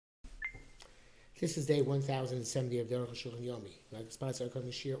This is day 1070 of the Arukh HaShulchan Yomi. Like a sponsor of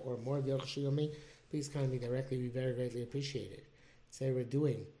the Shir or more of the Arukh HaShulchan Yomi, please contact me directly. We very greatly appreciate it. Today we're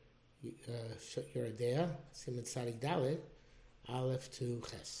doing Yeridea, Siman Tzadik Dalet, Aleph to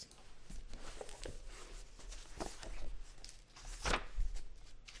Ches.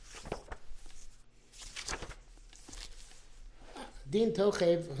 Din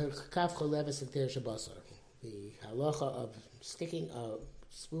Tochev Kaf Choleves Ekter Shabasar. The halacha of sticking a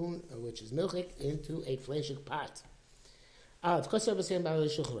spoon, which is milchik, into a fleshik pot. Of course,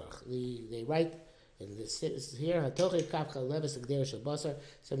 they write in this here, Hatochev Kaf Choleves Ekter Shabasar.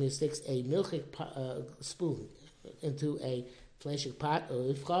 Somebody sticks a milchik spoon into a fleshik pot,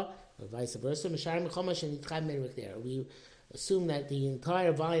 or ifcha, or vice versa. We assume that the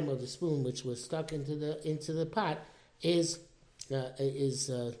entire volume of the spoon, which was stuck into the pot, is the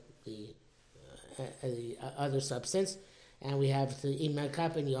other substance, and we have the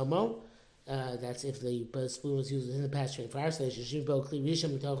imakap and yomo. That's if the spoon was used in the past 24 hours. So we'll use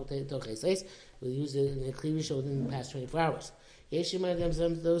it in the klirisha within the past 24 hours. Those who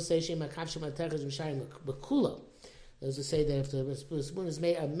say that if the spoon is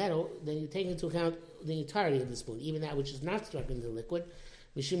made of metal, then you take into account the entirety of the spoon, even that which is not stuck in the liquid.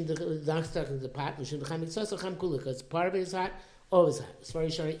 Not stuck in the pot, because part of it is hot. Always hot. As far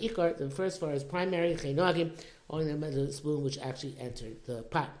as Shari Ikar, the first far is primary, only the spoon which actually entered the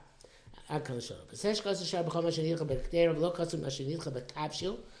pot.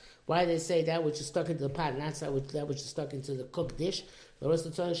 Why they say that which is stuck into the pot, not that which is stuck into the cooked dish. Means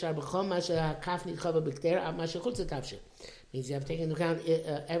you have taken into account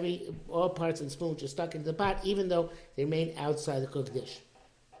all parts of the spoon which are stuck into the pot, even though they remain outside the cooked dish.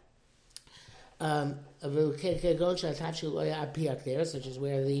 Such as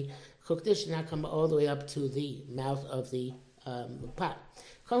where the cooked dish did not come all the way up to the mouth of the pot.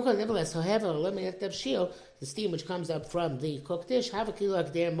 Nevertheless, however, the steam which comes up from the cooked dish, so if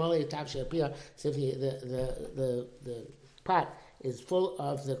the pot is full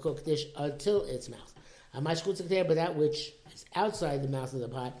of the cooked dish until its mouth. But that which is outside the mouth of the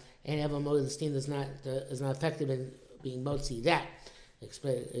pot, and the steam is not effective in being motzi that.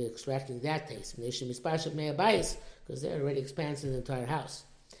 Extracting that taste, because they're already expanding the entire house.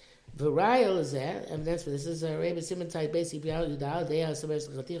 Varial is there, evidence for this is a Rebbe Simon type basic according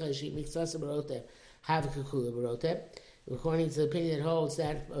to the opinion that holds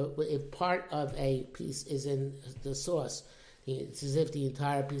that if part of a piece is in the sauce, it's as if the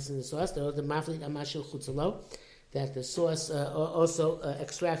entire piece in the sauce, that the sauce also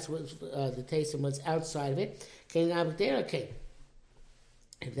extracts the taste from what's outside of it.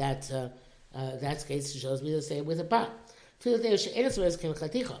 If that's the case, it shows me the same with a pot.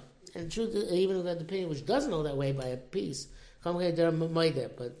 And truth, even the opinion which doesn't know that way by a piece, but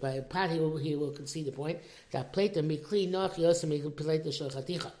by a pot he will concede the point that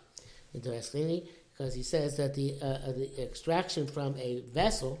interestingly, because he says that the extraction from a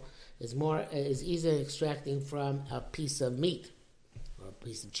vessel is easier than extracting from a piece of meat or a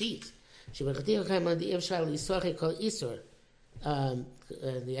piece of cheese.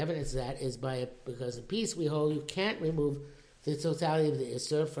 The evidence of that is because a piece we hold, you can't remove the totality of the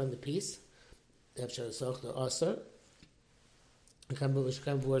isser from the piece. But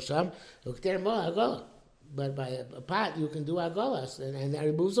by a pot you can do agolas, and that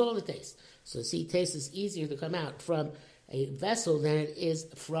removes all the taste. So taste is easier to come out from a vessel than it is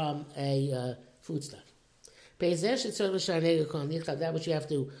from a foodstuff. That which you have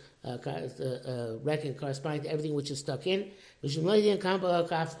to reckon corresponding to everything which is stuck in. There's metal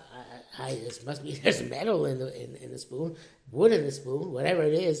in the spoon, wood in the spoon, whatever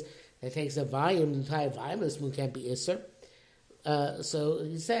it is that takes a volume, the entire volume of the spoon can't be isser. So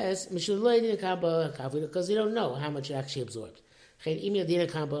he says, because you don't know how much it actually absorbed. So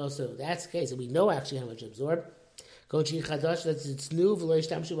that's the case, and we know actually how much it absorbed. That it's new, and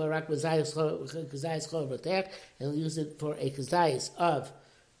we'll use it for a kazayas of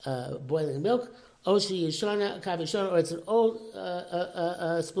boiling milk. Or it's an old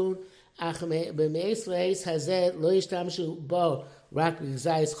spoon.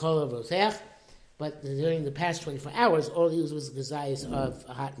 But during the past 24 hours, all he used was kazayas of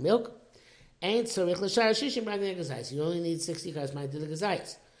hot milk. And so you only need 60 corresponding to the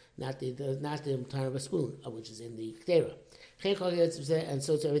kazayas, not the entire of a spoon, which is in the ktera. And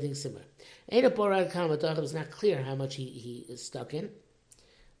so it's everything similar. It's not clear how much he is stuck in.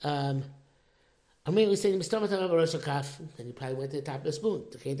 We say then he probably went to the top of the spoon,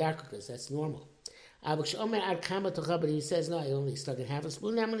 because that's normal. But he says no, he only stuck in half a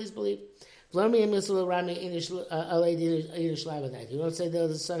spoon. How many believe? V'lo mitzvah rami inish that. You don't say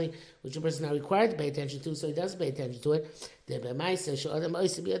there's something which a person is not required to pay attention to, so he doesn't pay attention to it. The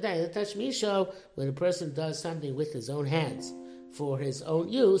touch me show when a person does something with his own hands for his own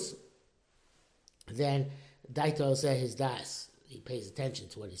use, then Daito says his das. He pays attention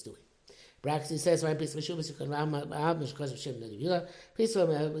to what he's doing. Braxi says, "My piece of shubas you can ram because of shem nedivila. Piece of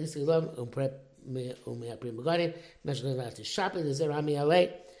megadim. Measure going to shop it. Is there rami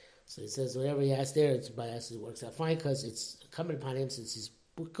alay?" So he says whatever he has there, it's by us. It works out fine because it's incumbent upon him since he's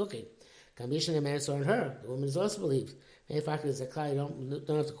cooking. Kamishan the man saw on her. The woman is also believed. In fact, it's a klal. You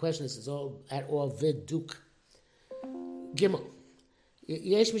don't have to question this. It's all at all viduk. Gimel.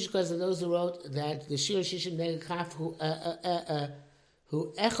 Yesh because of those who wrote that the shir shishim neged kaf who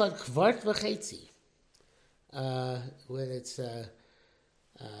echad kvart v'chetzi. When it's the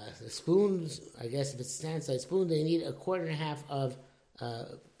spoons, I guess if it stands like spoon, they need a quarter and a half of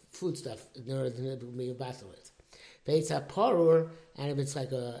food stuff in order to be a battle with. It's a parur, and if it's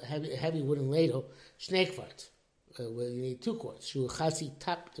like a heavy wooden ladle, shnei kvart. Where you need 2 quarts. Shu chatzi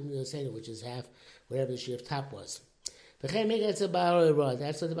top, which is half, whatever the shir of top was. That's what the Baal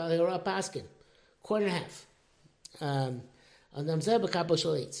Hira paskin. Quarter and a half. On the Mzeh b'kapel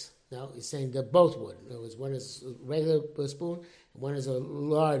shalitz. No, he's saying they're both wood. In other words, one is a regular spoon, and one is a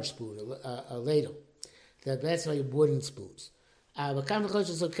large spoon, a ladle. That's why wooden spoons. But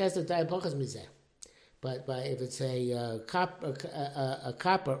if it's a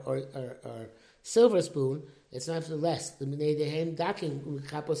copper or silver spoon, it's not less. The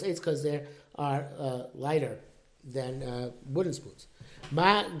it's because they are lighter than wooden spoons.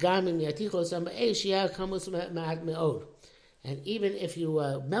 And even if you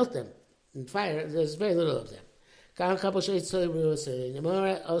melt them in fire, there's very little of them.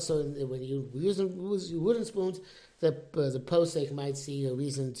 Also, when you use wooden spoons, the posek might see a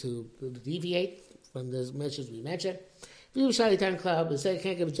reason to deviate from the measures we mentioned. If you can't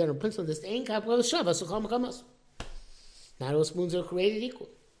give a general principle, this ain't not all spoons are created equal.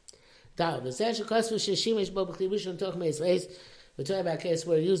 We're talking about a case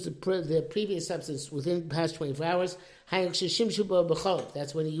where you use the previous substance within the past 24 hours.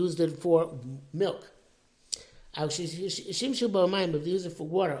 That's when you used it for milk. If you use it for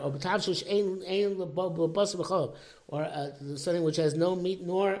water, or something which has no meat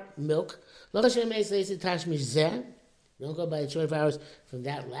nor milk, don't go by the 24 hours from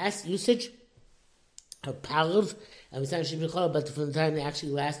that last usage of palav, but from the time they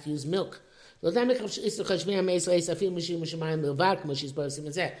actually last used milk. It's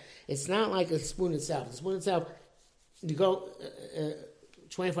not like a spoon itself. The spoon itself, you go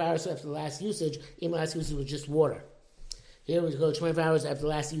 24 hours after the last usage, even last usage was just water. Here we go 24 hours after the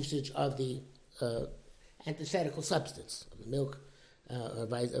last usage of the antithetical substance, of the milk,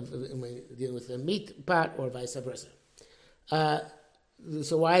 dealing with the meat pot, or vice versa.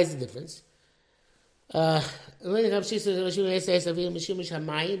 So why is the difference? That's because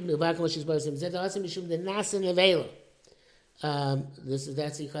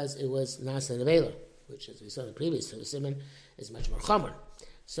it was nasa nevela, which, as we saw in the previous simon, is much more chomer.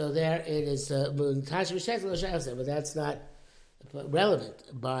 So there it is, but that's not relevant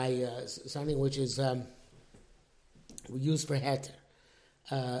by something which is used for heter.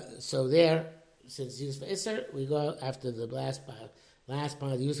 So there, since it's used for isser, we go after the last part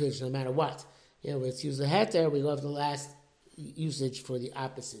of the usage, no matter what. Here, where it's used the heter, we go after the last usage for the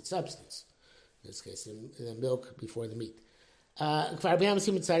opposite substance. In this case, the milk before the meat.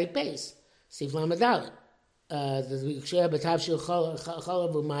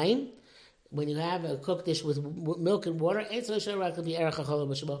 When you have a cooked dish with milk and water, you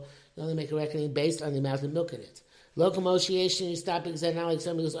only make a reckoning based on the amount of milk in it. Locomotion, you stop because now like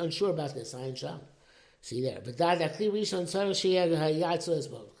somebody who's unsure about this. I ain't sure. See there. But that Kli Rishon, Kli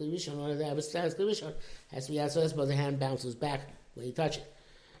Rishon, one of the Abbastan's Kli Rishon, has to be Yatzor Esbo, the hand bounces back when you touch it.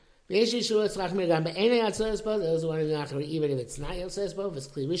 Those who want to even if it's not Yatzor Esbo, if it's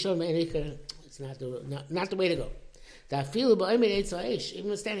Kli Rishon, it's not the way to go.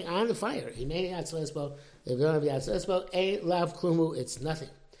 Even standing on the fire, if you don't have Yatzor Esbo, it's nothing.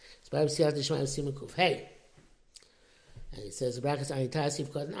 Hey. And it says the brackets on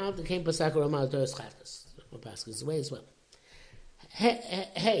Tasif called now the came Pasaka Ramal Doris Chatas. Pasca's away as well.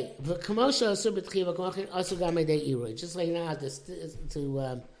 Hey, the Kamosha Subitchiva Kamachin also got my day Eroy. Just like now to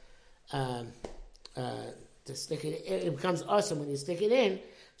stick it in, it becomes awesome when you stick it in,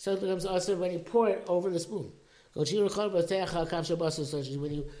 so it becomes awesome when you pour it over the spoon. When you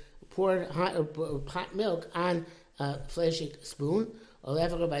pour hot milk on a fleshing spoon, or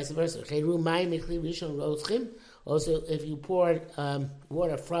vice versa. Also, if you poured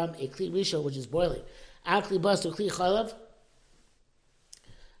water from a kli rishon, which is boiling, al kli bas to kli chalav,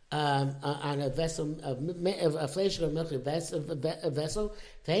 on a vessel, a flesh or milk vessel,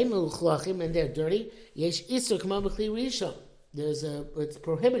 and they're dirty. Yesh isur k'mo b'kli rishon. It's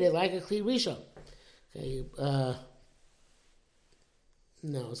prohibited like a kli rishon. Okay,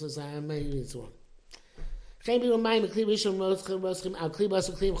 no, so I'm maybe it's wrong. Can't be reminded kli rishon roschim al kli bas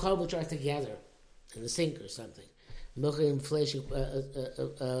kli chol, which are together in the sink or something. Milk and flesh,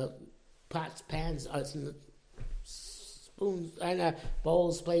 pots, pans, spoons, and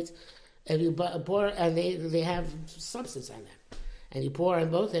bowls, plates. If you pour, and they have substance on them, and you pour on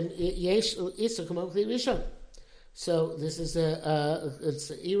both, and yesh isur k'mo kli rishon. So this is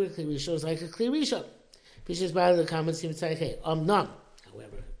it's ira kli rishon. It's like a kli rishon. Pishes by the comments even say, "Hey, none."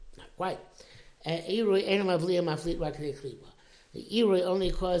 However, not quite. Irui enam avliya maflit rakei klipa. The irui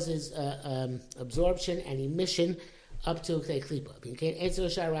only causes absorption and emission up to the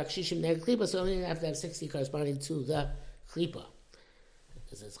klipa. So only have to have 60 corresponding to the klipa.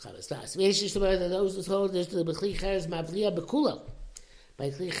 Those who hold this to the kli cheres mavliya bekula. By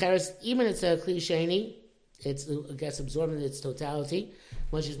kli cheres, even it's a kli sheni, it gets absorbed in its totality.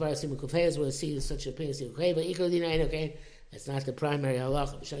 Much as bar simu kufayas will see such a opinion. Okay, that's not the primary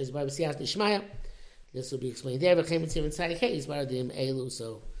halacha. This will be explained there.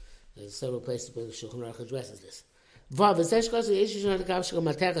 So there's several places where the Shulchan Aruch addresses this.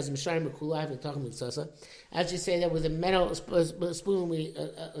 As you say that with a metal spoon, we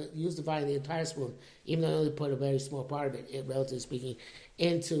use the the entire spoon, even though I only put a very small part of it, relatively speaking,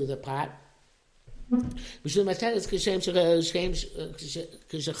 into the pot. Because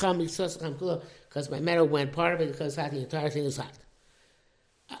my metal went part of it, because the entire thing is hot.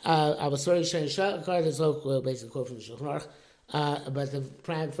 I was sorry, there's a basic quote from the Shulchan Aruch, but the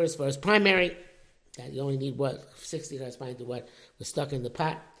first verse, primary, that you only need 60 corresponding to what was stuck in the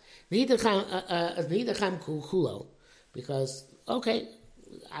pot. Because, okay,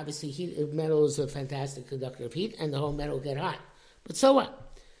 obviously metal is a fantastic conductor of heat, and the whole metal will get hot. But so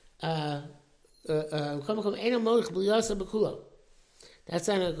what? That's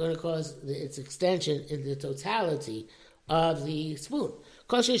not going to cause its extension in the totality of the spoon.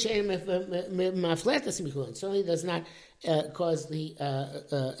 Certainly does not cause the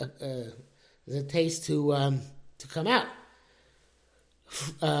taste to come out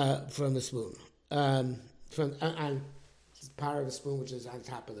from the spoon, from on part of the spoon which is on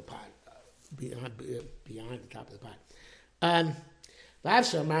top of the pot, beyond the top of the pot. Even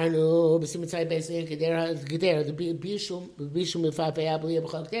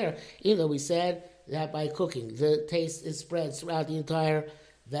though we said that by cooking, the taste is spread throughout the entire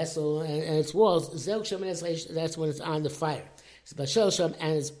vessel and its walls, that's when it's on the fire. And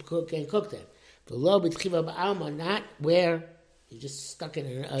it's getting cooked in. Not where you just stuck it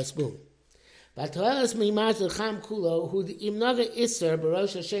in a spoon.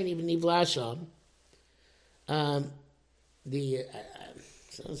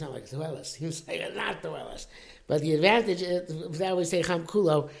 Doesn't sound like Tuelis. Seems like not Tuelis. But the advantage that we say Cham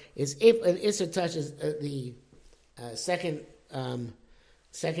Kulo is if an Isser touches the second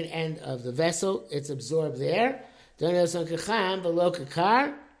end of the vessel, it's absorbed there. Then there's on Kacham, below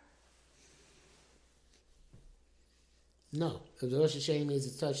Kakar. No. If the Rosh Hashanah means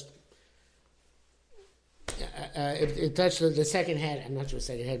it touched, if it touched the second head, I'm not sure what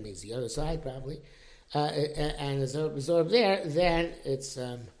second head means, the other side probably, and is absorbed there, then it's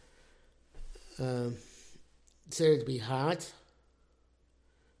considered to be hot.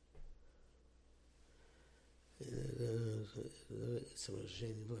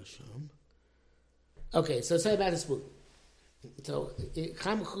 Okay, so say about the spoon. So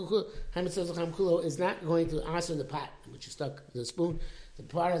Cham Kulo is not going to answer the pot, which is stuck the spoon. The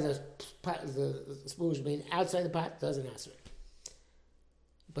part of the pot, the spoon which remains outside the pot doesn't answer it.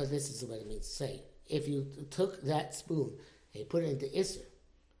 But this is what it means to say. If you took that spoon and you put it into Isser,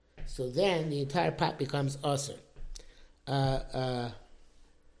 so then the entire pot becomes Usser. No,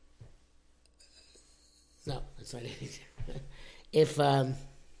 that's not anything. If the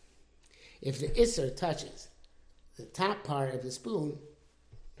Isser touches the top part of the spoon,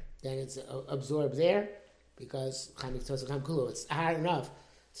 then it's absorbed there because it's hard enough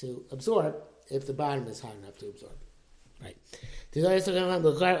to absorb if the bottom is hard enough to absorb. Right. But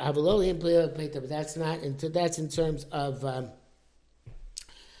that's not. That's in terms of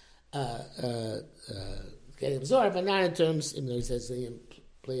getting absorbed, but not in terms. Even though he says the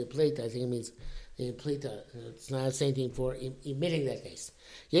plate, I think it means the implita. It's not the same thing for emitting that taste.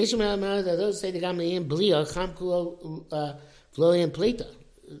 Those say the gamliin blia chamkulo florian plita.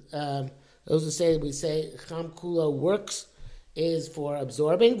 Those who say we say cham kulo works is for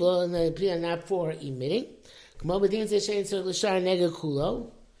absorbing, well, not for emitting.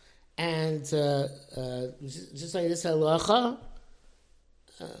 And just like this halacha,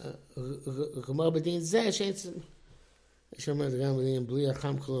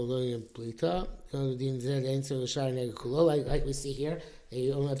 like we see here,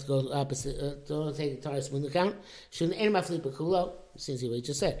 you don't have to go opposite, don't take the entire spoon account. Shouldn't end my flip a kulo, since we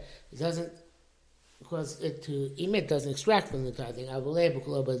just said. It doesn't, because to emit doesn't extract from the entire thing,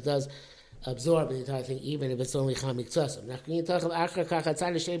 but it does absorb the entire thing, even if it's only chamik tzasim.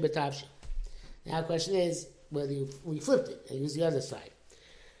 Now the question is whether we flipped it and use the other side.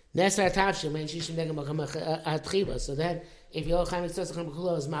 So then, if your chamik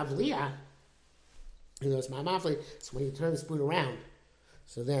tzasim is mavliya, it's ma'amafli, so when you turn the spoon around,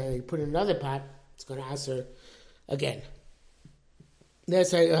 so then you put it in another pot, it's going to answer again.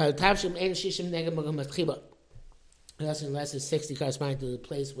 That's tavshim and shishim negam matchiba. Unless it's 60 corresponding to the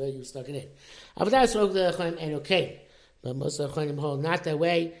place where you stuck it in. Avodas rog the chaim and okay, but most of the chaim hold not that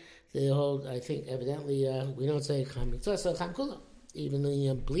way. They hold, I think, evidently, we don't say cham mitzvah, cham kula, even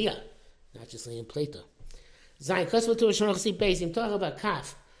in blia, not just in plata. Zayin kasva to a shonachsi base. I'm talking about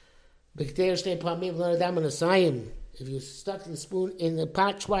kaf. If you stuck the spoon in the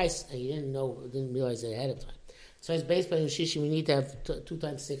pot twice and you didn't realize it ahead of time. So it's based on shishi, we need to have 2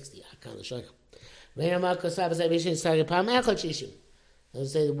 times 60. They'll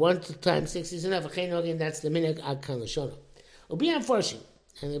say 1 times 60 is enough. That's the minhag akan l'shona. Ubi unfortunate,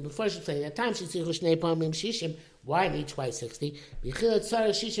 and the unfortunate say that time she's shnei palmim shishim. Why need twice 60? First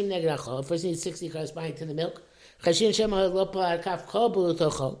you need 60 corresponding to the milk.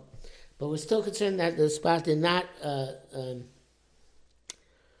 But we're still concerned that the spot did not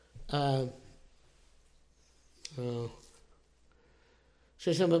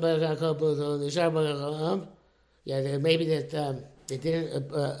maybe that they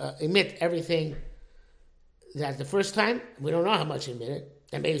didn't emit everything that the first time. We don't know how much emitted.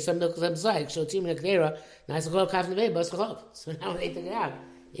 And maybe some milk comes like so team nekdera nice to go kaf in the base so now when they take it out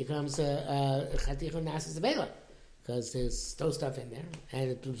it comes chatichon nasas the because there's still stuff in there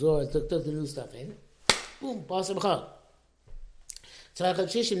and it absorbed took the new stuff in. Boom, basa b'chol. So I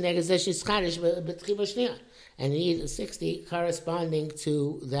shishim negazeshis chadish b'tchiva shnia, and you need 60 corresponding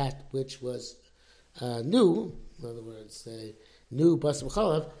to that which was new. In other words, the new basa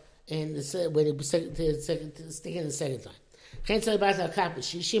b'chol, and when it stick in the second time. So you have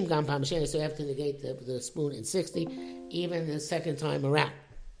to negate the spoon in 60, even the second time around.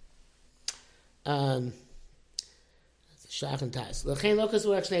 Shach and Taz. L'chein lokas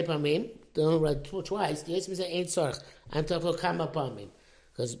work shnei pamim. Don't write twice. The Yisrael ain't sorch. I'm talking kama pamim,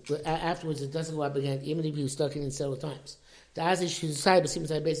 because afterwards it doesn't go up again, even if you stuck it in several times. The Aziz should decide, but seems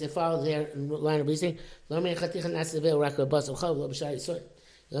like basically follow there in line of reasoning. Lo mein chatichan nasavil rakar basam chav lo b'shari surin.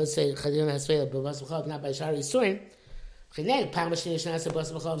 You don't say chatichan nasavil b'basam chav not by shari surin. Chinei pam b'shnei shnasa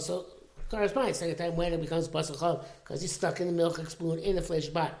basam chav. So corresponds second time when it becomes basam chav, because he's stuck in the milk spoon in the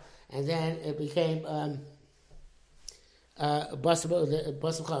flesh pot, and then it became.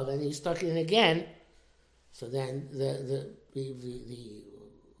 Basam chav, and you stuck it in again. So then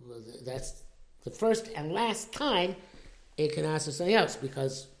that's the first and last time it can answer something else,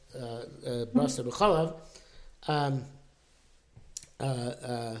 because basam chav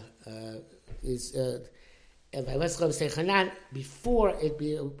is if I let's say chanan before it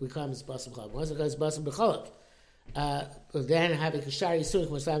becomes basam chav. Once it becomes basam b'chalav. Then having a shari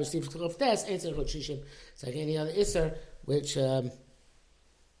surik was having Steve Tchov Tes answer shishim. It's like any other iser, which so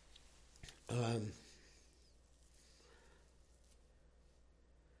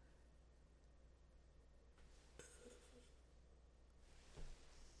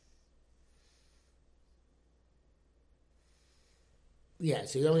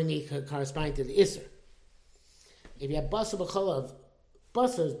you only need corresponding to the iser. If you have basar b'chalav,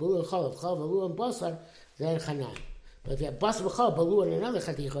 basar is b'lu and chalav, chalav b'lu and basar, then chanan. But if you have basar b'chalav, b'lu and another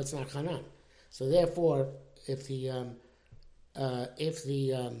chaticha, it's not chanan. So therefore, if the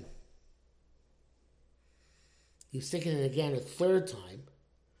you stick it in again a third time,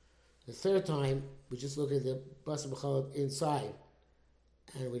 the third time we just look at the basar b'chalav inside,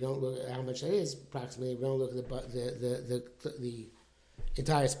 and we don't look at how much that is approximately. We don't look at the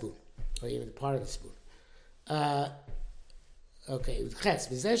entire spoon, or even the part of the spoon. Okay, ches. I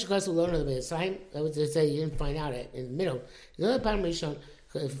would say you didn't find out it in the middle. The other part of Rishon,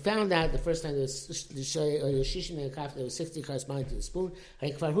 if you found out the first time there was shishim and kaf, there was 60 corresponding to the spoon.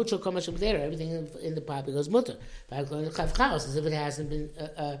 Everything in the pot becomes mutter. As if it hasn't been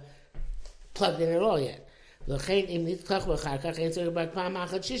plugged in at all yet.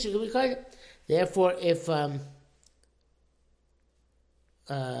 Therefore,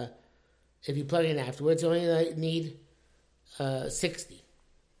 if you plug in afterwards, you only need 60,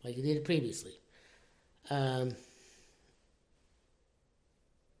 like you did previously. No,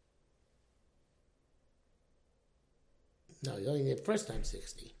 you only need the first time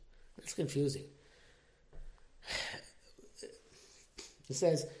 60. That's confusing. It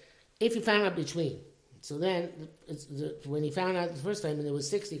says, if you found out between, so then when you found out the first time and there was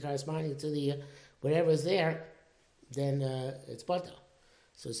 60 corresponding to the whatever is there, then it's batel.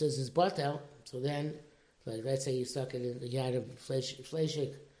 So it says it's batel. So then, like let's say you stuck it in, you had a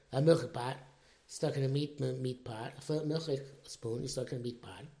fleshik, a milk pot, stuck in a meat pot, a milchik spoon, you stuck in a meat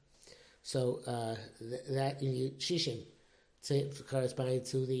pot. So that in your shishim corresponding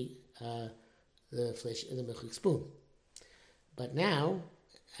to the flesh in the milchik spoon. But now,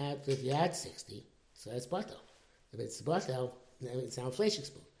 if you add 60, so that's batel. If it's batel, then it's now a fleshik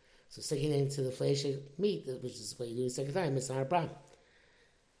spoon. So sticking it into the fleshik meat, which is what you do the second time, it's not a problem.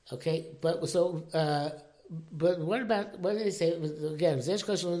 Okay, but what about, what did they say? Again, you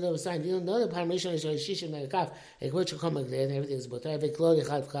don't know the parmesan is shishim megakav. Like what you come there, and everything is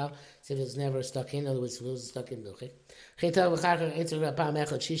batel. If it's never stuck in, in other words, if it was stuck in milchik.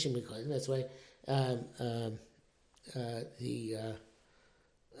 That's why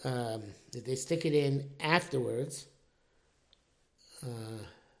they stick it in afterwards. I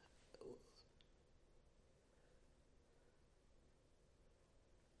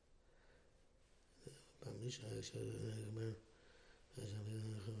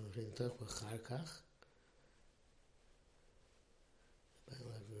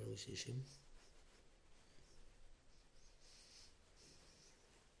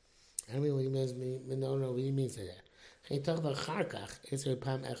don't mean what he means. No, what he means by that.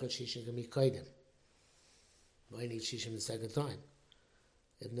 Why need shishim the second time?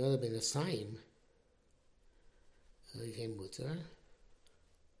 If no, been a saim, he came mutter,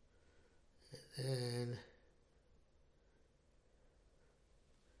 and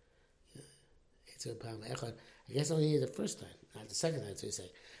it's a palm echad. I guess only the first time, not the second time. So you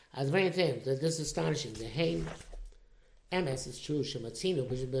say, "As very thing that this is astonishing." The hain MS is true. Shematzinu,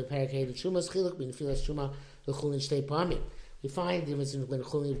 which is the parakeet. Shumas chiluk bin filas shuma l'chulin shtei pamim. We find the difference when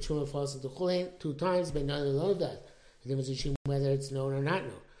chulin shuma falls into chulin 2 times, but none alone does. The difference between whether it's known or not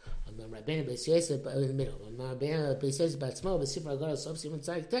known. Rabbeinu Beis Yosef in the middle. Rabbeinu Beis Yosef batzmo b'sifra agara subsidium and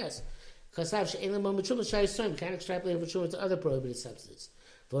tzayik test. Kasav she'en l'mo mitzvah shayis soim can't extrapolate mitzvah to other prohibited substances.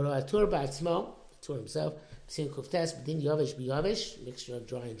 V'lo atur batzmo, Tur himself, b'sin kuftes b'din yavish b'yavish, mixture of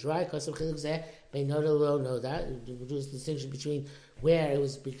dry and dry. Kasav chiluk zeh bein noda lo noda. Produce the distinction between where it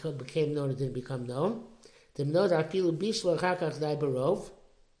was became known and didn't become known. The noda afilu bishlo chakach dai barov.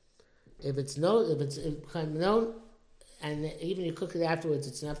 If it's become known, and even you cook it afterwards,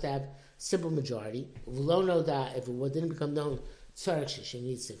 it's enough to have simple majority. V'lo noda, if it didn't become known, tzarek shishim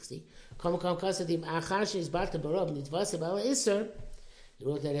needs 60. Kom kasadim achar she's bata barov nitvasa bala iser. You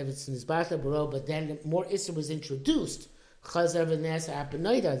wrote that if it's nizbata barov, but then more iser was introduced. Chazar v'nesa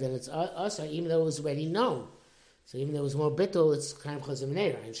apenoida, then it's asa, even though it was already known. So even though it was more bittul, it's kind of chazar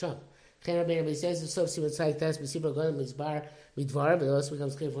v'neira and sham. Chen Rabbeinu says the sof siman tzayik tas b'sibra godel mizbar midvar, but it also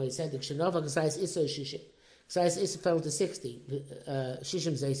becomes clear from what he said. The kshenova kasayis iser shishim. Kasayis iser fell to 60.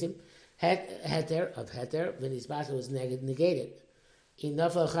 Shishim zaysim. Heter of heter, when his battle was negated. In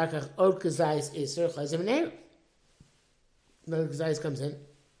nafal chakach od kasayis iser chazar v'neira. Another Kazayis comes in.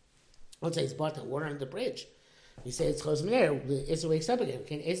 Let's say it's bought the water under the bridge. You say it's Chos Mener. The Isser wakes up again.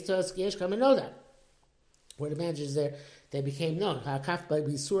 Can Isser Skiyesh come and know that? Where the manager is there, they became known. Ha'akaf by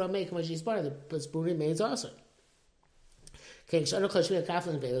Bisura make Mashi's bar. The spoon remains awesome. Can Shadok Hashmi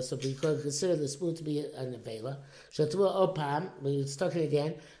Kaflan Vela, so we could consider the spoon to be an Vela. Shatua Opam, when you stuck it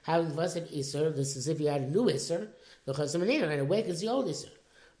again, having Vasib Isser, this is if you had a new Isser, the Chos Mener, and awakens the old Isser.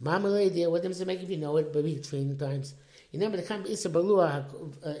 Mamale idea, what does it make if you know it, but between times. You remember the kind of Issa Balua,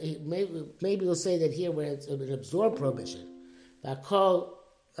 maybe we'll say that here where it's an absorbed prohibition. Bakol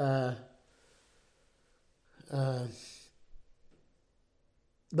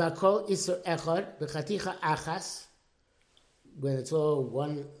Issa Echad, Bechaticha Achas, when it's all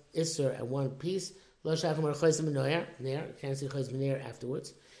one Issa and one piece, Lo Shachim or Chayzim Menoyer, can't see Chayzim Menoyer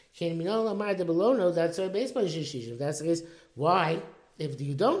afterwards. Can Minol Amar de Belono, that's our base by Shishishim. That's the case. Why? If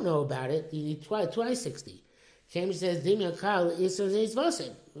you don't know about it, you need twice 60. Kami says, Dimya Kal Isser is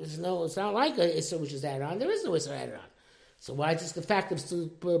Vasim. It's not like a Isser which is added on. There is no Isser added on. So why just the fact of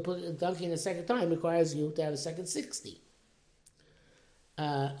dunking a second time requires you to have a second 60?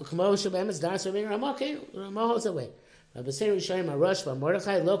 Kamo Shabem is Dar Serving Ramah holds away. Rabbi Seri Shayim Arush from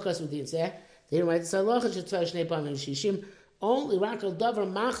Mordechai Lokas with the They didn't write this halacha shetzar shnei pamim shishim. Only rakal davar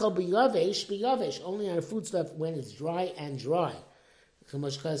machal biyavesh, only on food stuff when it's dry and dry.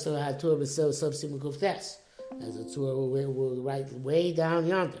 Kamashkasa had two of so subsequent kuftes, as a tour will write way down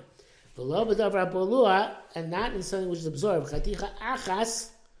yonder. Below b'davar bolua, and not in something which is absorbed. Chaticha achas,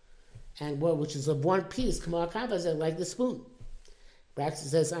 and which is of one piece. Kamal kavazeh, like the spoon. Braxton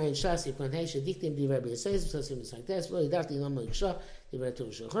says, "Ayin shasi kvanheisha diktim divrei b'yaseis b'sasim b'saktes v'lo yidachti lama yisha divrei tu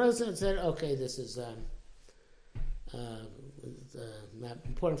shulchan." And said, "Okay, this is not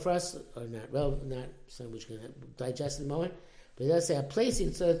important for us, or not relevant, not something which can digest in the moment." But it does say a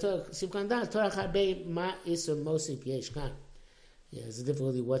placing so simkan dan torach harbe ma isur mosif yesh kan. Yeah, there's a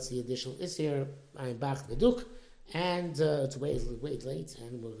difficulty. What's the additional isur? Ayin bach v'duk, and it's way late,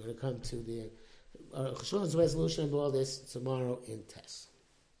 and we're going to come to the Arukh HaShulchan's resolution of all this tomorrow in Tess.